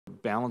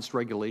balanced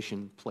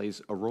regulation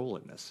plays a role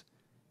in this,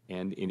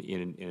 and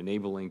in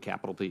enabling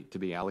capital to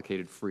be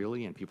allocated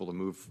freely and people to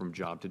move from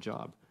job to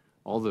job.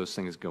 All those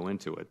things go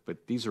into it,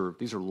 but these are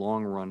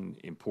long-run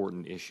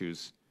important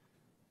issues.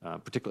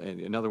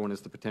 Particularly, another one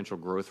is the potential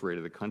growth rate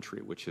of the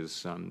country, which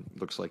is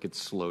looks like it's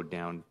slowed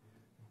down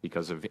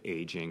because of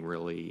aging,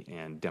 really,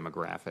 and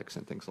demographics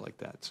and things like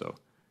that. So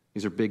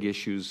these are big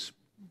issues.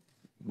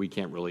 We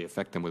can't really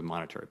affect them with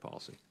monetary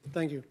policy.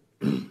 Thank you.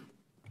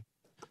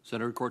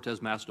 Senator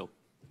Cortez Masto.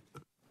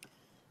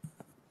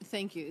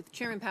 Thank you.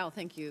 Chairman Powell,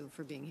 thank you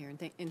for being here,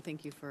 and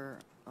thank you for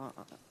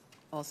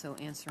also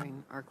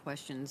answering our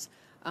questions.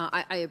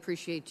 I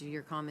appreciate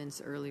your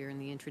comments earlier in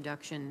the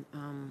introduction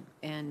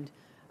and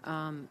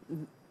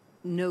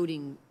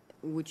noting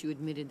which you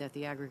admitted that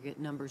the aggregate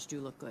numbers do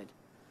look good.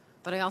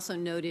 But I also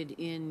noted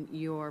in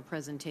your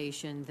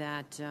presentation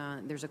that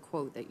there's a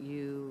quote that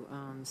you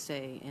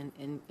say,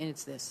 and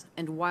it's this: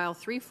 "And while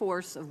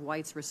 3/4 of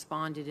whites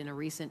responded in a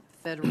recent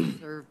Federal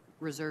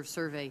Reserve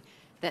survey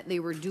that they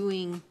were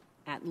doing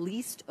at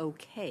least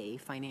okay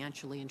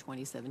financially in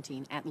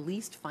 2017, at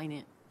least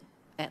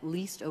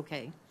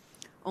okay,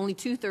 only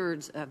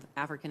 2/3 of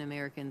African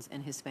Americans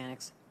and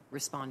Hispanics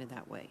responded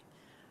that way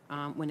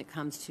when it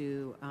comes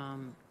to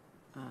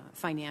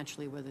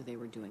financially whether they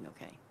were doing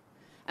okay."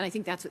 And I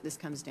think that's what this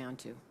comes down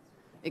to.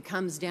 It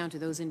comes down to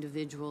those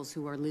individuals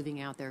who are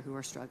living out there who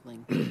are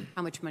struggling,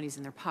 how much money's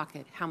in their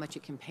pocket, how much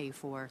it can pay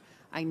for.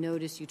 I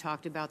noticed you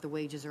talked about the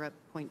wages are up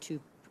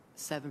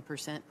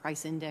 0.27%,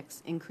 price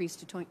index increased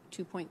to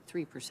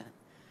 2.3%.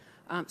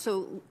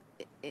 So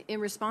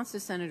in response to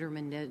Senator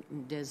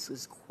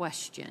Mendez's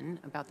question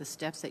about the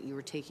steps that you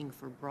were taking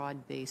for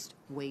broad-based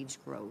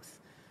wage growth,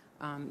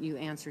 you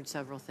answered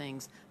several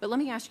things. But let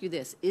me ask you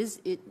this: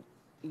 is it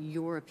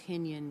your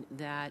opinion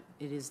that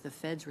it is the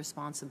Fed's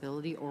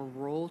responsibility or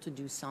role to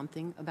do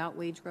something about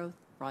wage growth,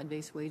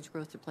 broad-based wage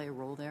growth, to play a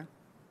role there?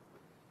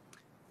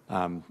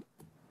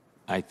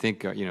 I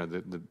think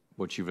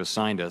what you've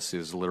assigned us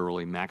is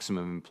literally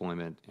maximum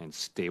employment and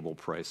stable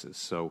prices.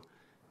 So,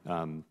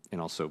 and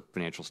also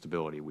financial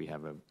stability. We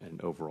have an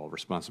overall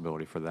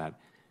responsibility for that.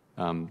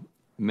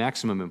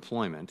 Maximum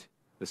employment,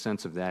 the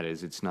sense of that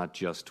is it's not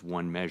just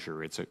one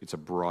measure. It's a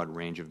broad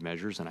range of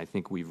measures, and I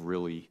think we've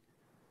really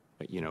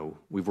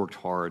we've worked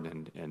hard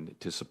and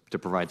to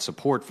provide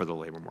support for the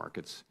labor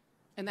markets.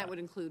 And that would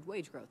include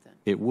wage growth then?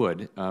 It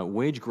would.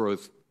 Wage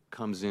growth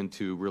comes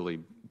into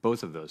really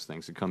both of those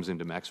things. It comes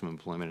into maximum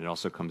employment. It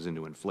also comes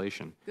into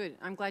inflation. Good.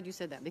 I'm glad you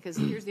said that, because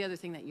here's the other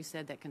thing that you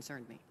said that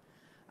concerned me.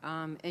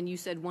 And you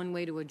said one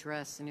way to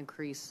address and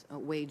increase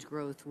wage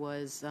growth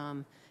was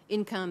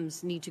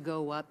incomes need to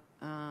go up,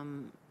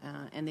 and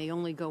they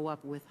only go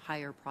up with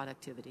higher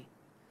productivity.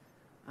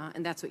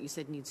 And that's what you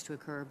said needs to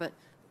occur. But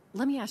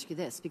let me ask you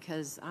this,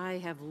 because I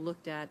have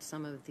looked at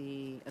some of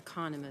the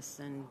economists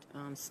and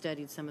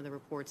studied some of the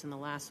reports in the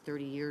last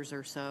 30 years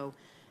or so,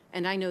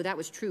 and I know that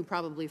was true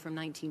probably from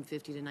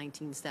 1950 to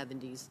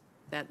 1970s,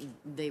 that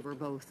they were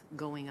both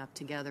going up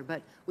together.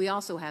 But we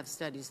also have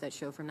studies that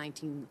show from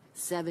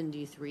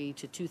 1973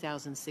 to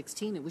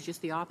 2016, it was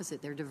just the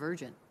opposite. They're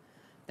divergent.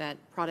 That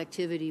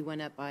productivity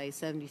went up by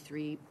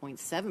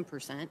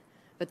 73.7%,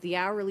 but the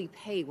hourly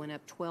pay went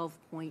up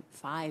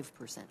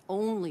 12.5%,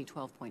 only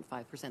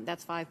 12.5%.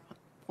 That's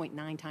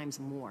 5.9 times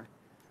more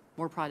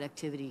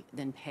productivity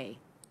than pay.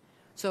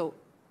 So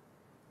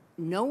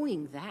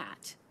knowing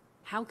that,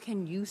 how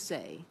can you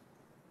say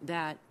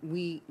that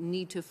we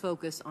need to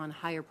focus on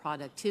higher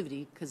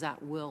productivity, because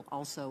that will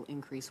also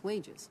increase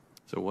wages?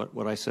 So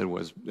what I said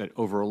was that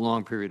over a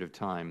long period of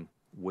time,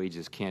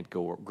 wages can't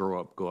go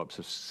up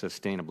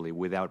sustainably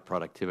without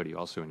productivity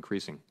also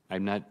increasing.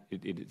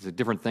 It's a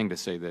different thing to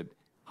say that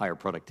higher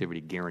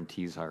productivity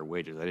guarantees higher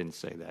wages. I didn't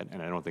say that,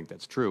 and I don't think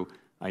that's true.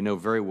 I know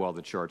very well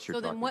the charts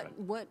you're talking about. So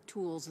then what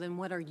tools, then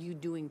what are you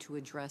doing to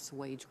address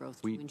wage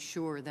growth to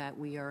ensure that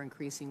we are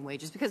increasing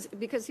wages?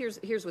 Because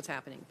here's what's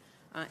happening.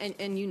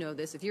 And you know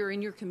this, if you're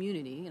in your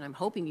community, and I'm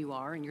hoping you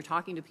are, and you're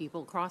talking to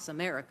people across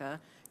America,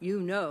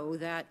 you know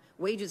that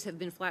wages have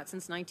been flat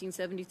since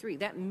 1973.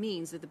 That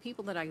means that the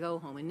people that I go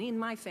home, and in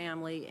my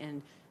family,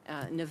 and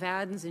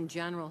Nevadans in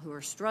general who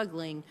are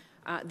struggling,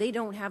 they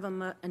don't have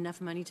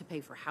enough money to pay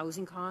for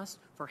housing costs,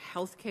 for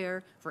health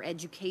care, for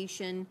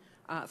education,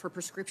 for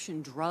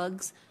prescription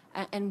drugs.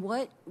 And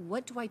what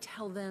do I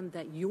tell them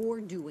that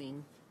you're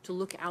doing to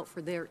look out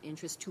for their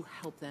interests to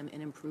help them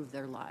and improve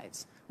their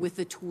lives with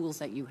the tools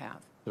that you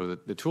have? So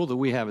the tool that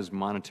we have is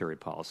monetary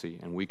policy,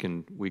 and we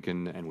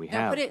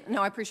have.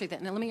 No, I appreciate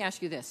that. Now let me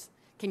ask you this: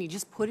 can you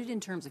just put it in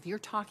terms, if you're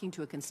talking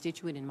to a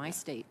constituent in my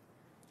state,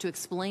 to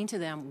explain to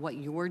them what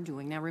you're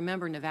doing? Now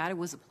remember, Nevada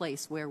was a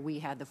place where we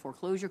had the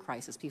foreclosure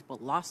crisis. People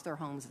lost their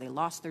homes, they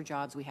lost their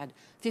jobs. We had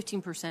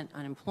 15%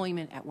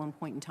 unemployment at one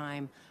point in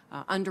time,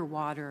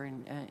 underwater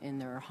in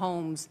their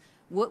homes.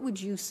 What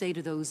would you say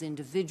to those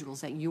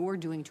individuals that you're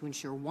doing to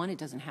ensure, one, it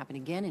doesn't happen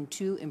again, and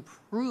two,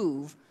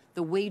 improve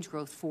the wage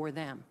growth for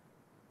them?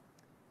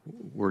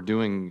 We're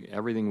doing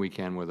everything we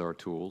can with our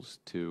tools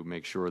to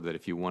make sure that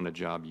if you want a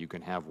job, you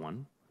can have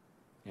one.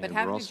 But And we're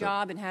having a also-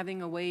 job and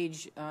having a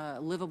wage,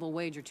 livable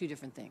wage, are two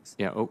different things.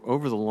 Yeah,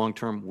 over the long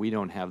term, we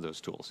don't have those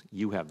tools.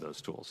 You have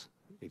those tools.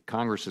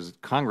 Congress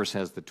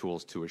has the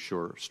tools to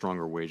assure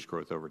stronger wage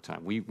growth over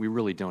time. We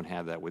really don't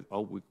have that.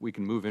 We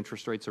can move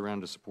interest rates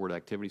around to support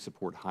activity,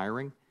 support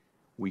hiring.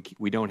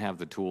 We don't have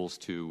the tools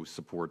to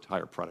support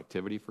higher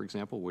productivity, for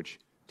example, which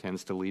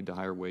tends to lead to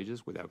higher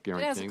wages without But as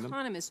guaranteeing them.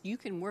 economists, you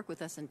can work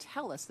with us and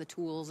tell us the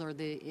tools or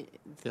the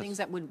things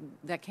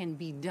that can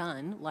be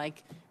done,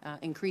 like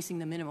increasing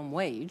the minimum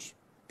wage,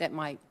 that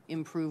might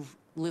improve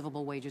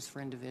livable wages for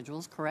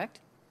individuals,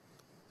 correct?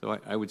 So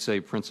I would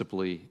say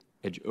principally,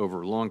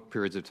 over long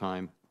periods of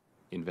time,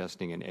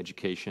 investing in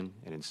education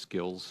and in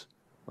skills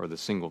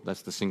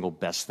that's the single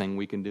best thing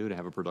we can do to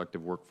have a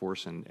productive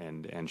workforce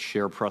and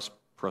share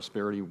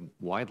prosperity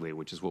widely,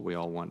 which is what we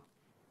all want.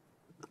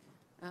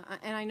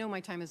 And I know my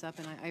time is up,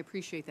 and I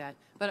appreciate that.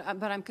 But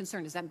I'm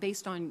concerned. Is that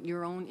based on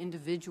your own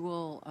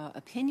individual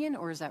opinion,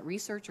 or is that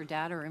research or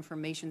data or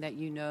information that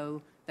you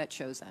know that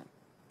shows that?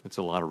 It's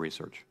a lot of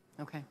research.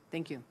 Okay,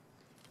 thank you.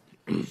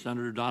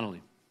 Senator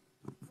Donnelly.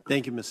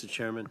 Thank you, Mr.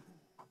 Chairman.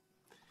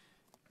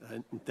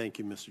 And thank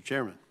you, Mr.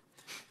 Chairman.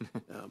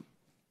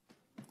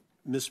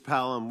 Mr.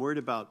 Powell, I'm worried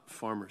about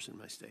farmers in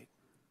my state.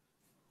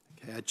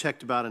 Okay, I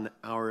checked about an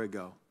hour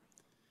ago.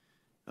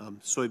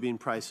 Soybean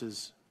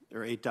prices are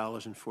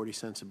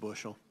 $8.40 a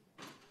bushel,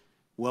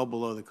 well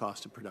below the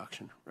cost of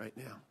production right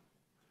now.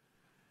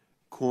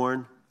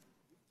 Corn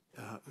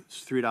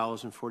is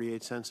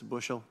 $3.48 a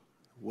bushel,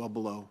 well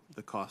below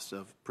the cost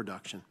of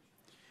production.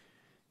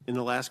 In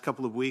the last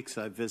couple of weeks,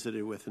 I've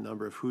visited with a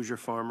number of Hoosier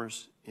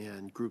farmers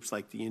and groups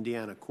like the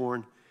Indiana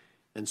Corn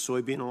and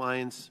Soybean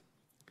Alliance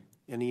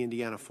and the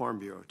Indiana Farm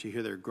Bureau to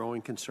hear their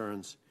growing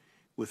concerns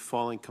with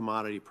falling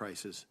commodity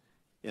prices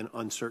and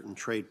uncertain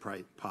trade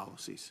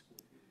policies,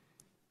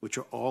 which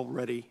are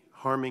already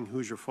harming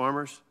Hoosier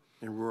farmers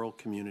and rural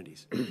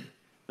communities.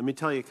 Let me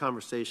tell you a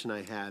conversation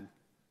I had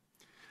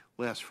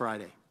last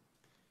Friday.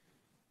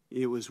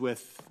 It was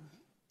with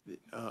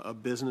a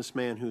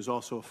businessman who's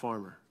also a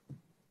farmer.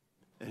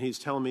 And he's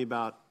telling me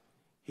about,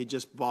 he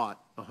just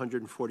bought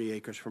 140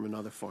 acres from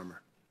another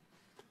farmer.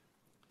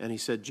 And he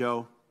said,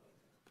 Joe,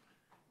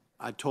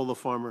 I told the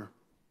farmer,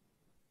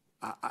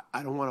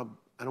 I don't want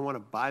to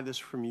buy this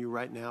from you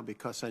right now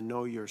because I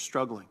know you're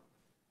struggling.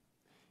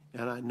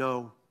 And I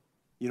know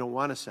you don't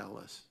want to sell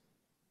this.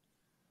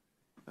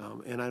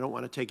 And I don't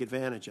want to take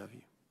advantage of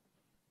you.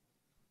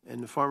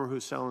 And the farmer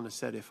who's selling it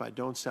said, if I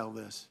don't sell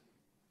this,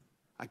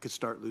 I could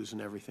start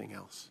losing everything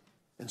else.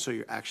 And so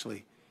you're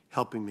actually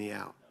helping me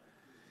out.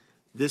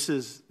 This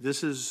is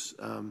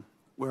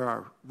where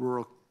our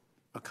rural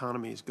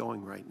economy is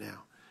going right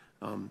now.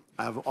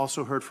 I've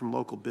also heard from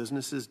local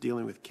businesses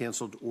dealing with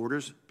canceled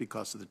orders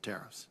because of the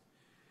tariffs.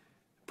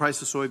 Price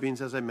of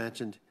soybeans, as I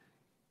mentioned,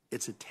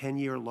 it's a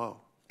 10-year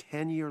low,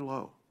 10-year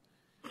low,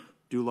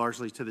 due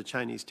largely to the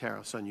Chinese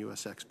tariffs on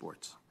U.S.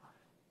 exports.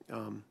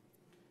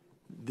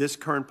 This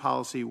current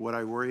policy, what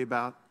I worry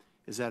about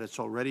is that it's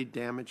already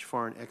damaged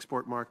foreign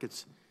export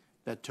markets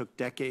that took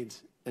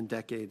decades and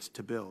decades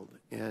to build.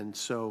 And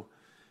so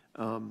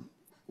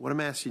what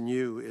I'm asking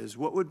you is,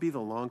 what would be the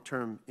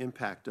long-term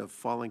impact of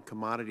falling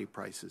commodity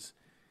prices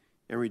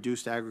and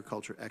reduced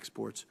agriculture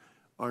exports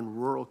on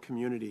rural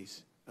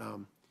communities,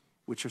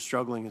 which are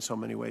struggling in so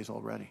many ways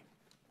already?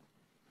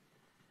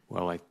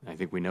 Well, I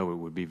think we know it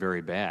would be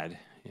very bad,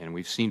 and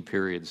we've seen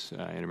periods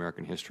in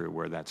American history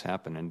where that's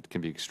happened, and it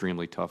can be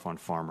extremely tough on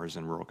farmers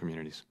and rural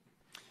communities.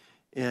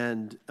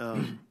 And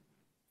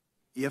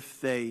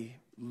if they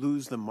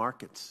lose the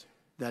markets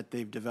that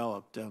they've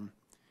developed,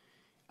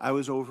 I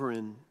was over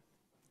in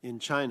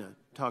China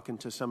talking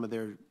to some of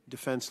their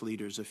defense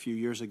leaders a few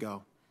years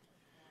ago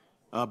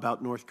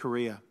about North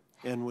Korea,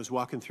 and was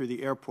walking through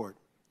the airport,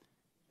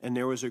 and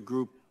there was a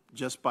group,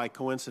 just by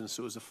coincidence,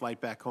 it was a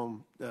flight back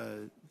home,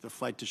 the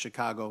flight to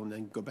Chicago and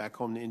then go back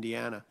home to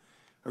Indiana,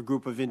 a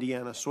group of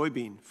Indiana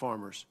soybean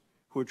farmers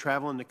who are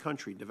traveling the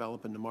country,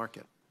 developing the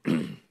market.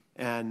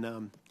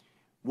 And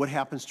what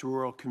happens to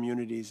rural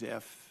communities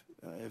if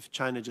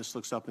China just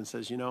looks up and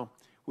says, you know,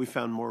 we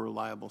found more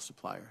reliable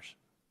suppliers?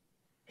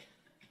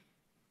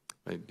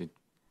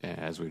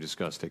 As we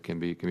discussed, it can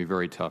be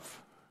very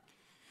tough.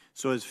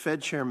 So as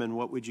Fed chairman,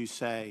 what would you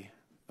say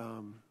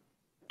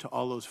to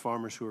all those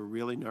farmers who are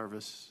really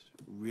nervous,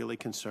 really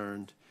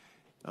concerned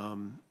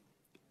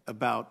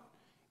about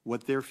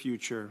what their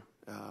future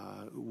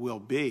will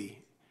be?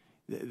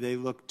 They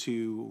look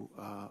to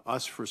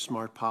us for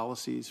smart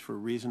policies, for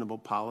reasonable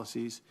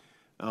policies.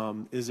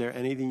 Is there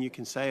anything you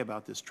can say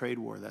about this trade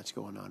war that's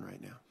going on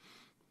right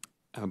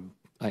now?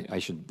 I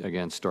should,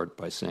 again, start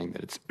by saying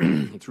that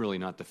it's really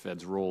not the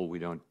Fed's role. We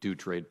don't do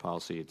trade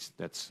policy.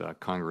 That's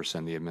Congress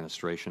and the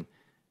administration.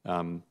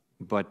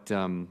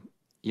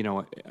 You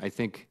know, I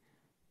think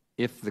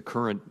if the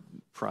current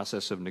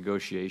process of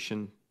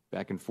negotiation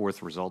back and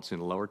forth results in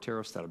lower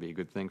tariffs, that'll be a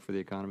good thing for the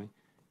economy.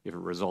 If it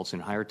results in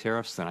higher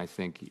tariffs, then I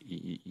think,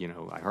 you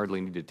know, I hardly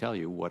need to tell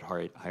you what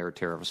higher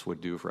tariffs would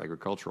do for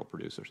agricultural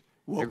producers.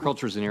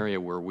 Agriculture is an area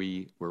where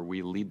we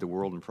lead the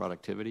world in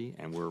productivity,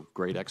 and we're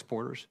great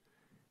exporters.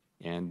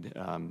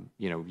 And,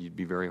 you'd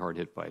be very hard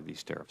hit by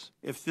these tariffs.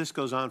 If this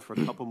goes on for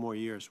a couple more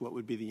years, what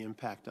would be the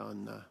impact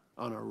on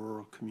our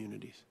rural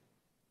communities?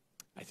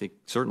 I think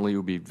certainly it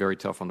would be very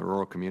tough on the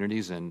rural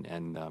communities,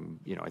 and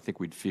I think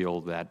we'd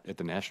feel that at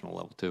the national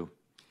level, too.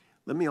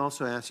 Let me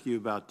also ask you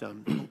about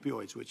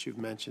opioids, which you've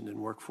mentioned in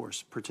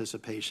workforce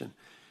participation.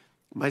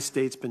 My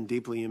state's been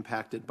deeply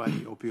impacted by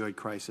the opioid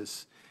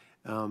crisis.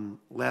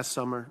 Last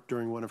summer,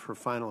 during one of her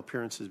final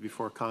appearances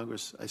before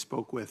Congress, I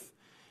spoke with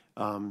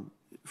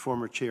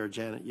former Chair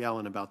Janet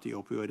Yellen about the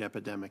opioid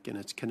epidemic and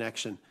its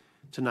connection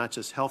to not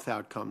just health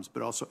outcomes,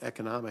 but also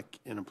economic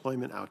and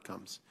employment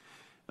outcomes.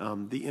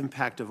 The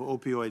impact of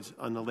opioids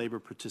on the labor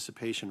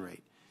participation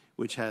rate,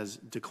 which has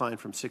declined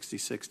from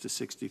 66 to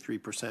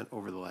 63%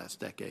 over the last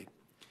decade.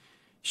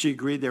 She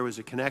agreed there was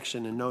a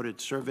connection and noted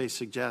surveys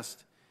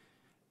suggest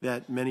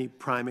that many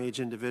prime-age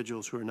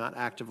individuals who are not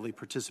actively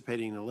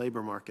participating in the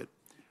labor market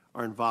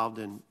are involved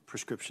in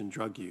prescription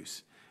drug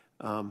use.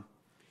 I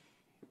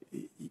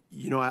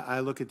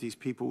look at these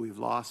people we've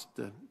lost,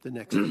 the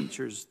next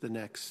teachers, the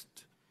next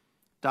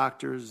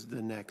doctors,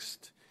 the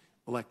next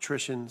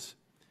electricians,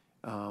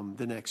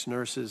 the next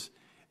nurses.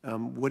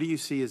 What do you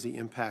see as the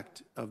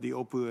impact of the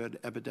opioid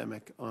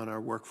epidemic on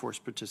our workforce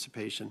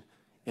participation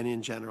and,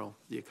 in general,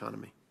 the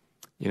economy?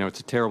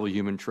 It's a terrible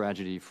human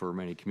tragedy for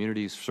many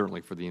communities,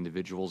 certainly for the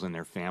individuals and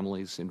their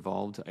families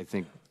involved. I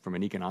think from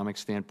an economic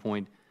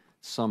standpoint,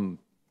 some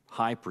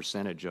high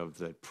percentage of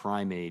the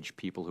prime-age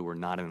people who are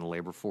not in the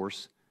labor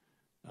force,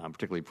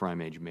 particularly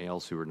prime-age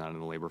males who are not in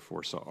the labor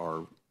force,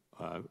 are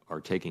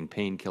taking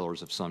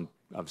painkillers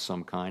of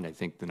some kind. I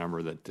think the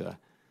number that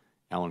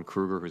Alan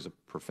Kruger, who's a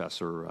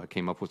professor,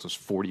 came up with was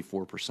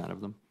 44%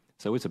 of them.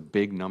 So it's a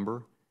big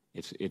number.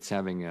 It's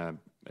having a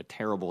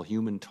terrible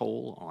human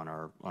toll on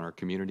our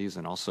communities,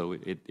 and also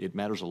it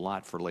matters a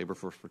lot for labor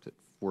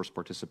force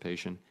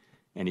participation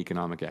and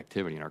economic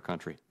activity in our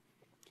country.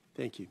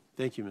 Thank you.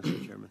 Thank you,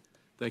 Mr. Chairman.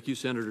 Thank you,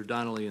 Senator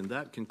Donnelly, and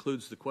that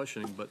concludes the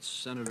questioning, but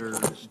Senator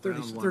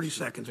 30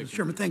 seconds, Mr.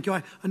 Chairman. Thank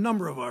you. A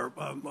number of our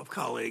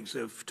colleagues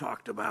have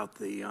talked about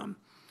the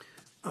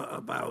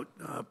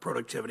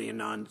productivity and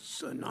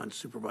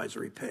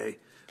non-supervisory pay,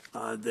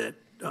 that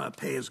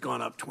pay has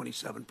gone up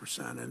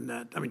 27%, and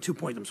that,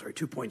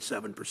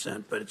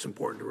 2.7%, but it's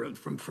important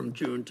to, from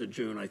June to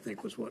June, I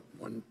think was what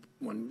one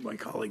my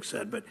colleague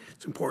said, but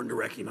it's important to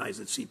recognize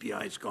that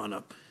CPI has gone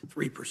up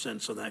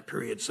 3% so that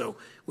period. So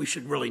we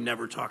should really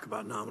never talk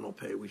about nominal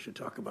pay. We should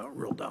talk about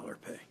real dollar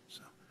pay.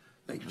 So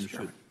thank you, Mr.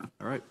 Chairman.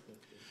 All right.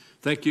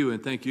 Thank you,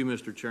 and thank you,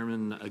 Mr.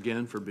 Chairman,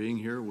 again for being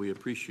here. We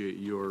appreciate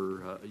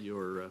your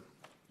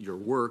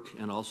work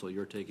and also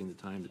your taking the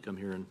time to come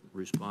here and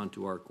respond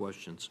to our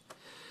questions.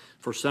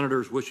 For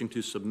senators wishing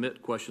to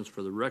submit questions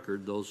for the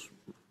record, those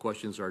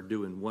questions are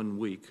due in 1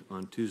 week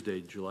on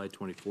Tuesday, July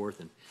 24th.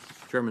 And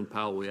Chairman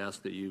Powell, we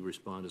ask that you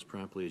respond as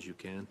promptly as you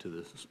can to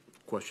the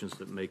questions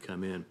that may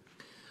come in.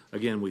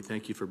 Again, we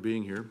thank you for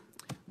being here.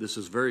 This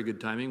is very good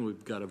timing.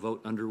 We've got a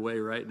vote underway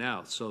right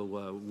now,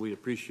 so we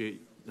appreciate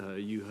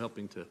you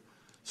helping to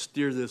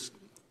steer this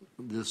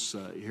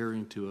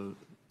hearing to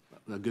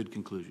a good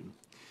conclusion.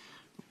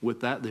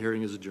 With that, the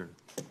hearing is adjourned.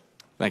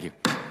 Thank you.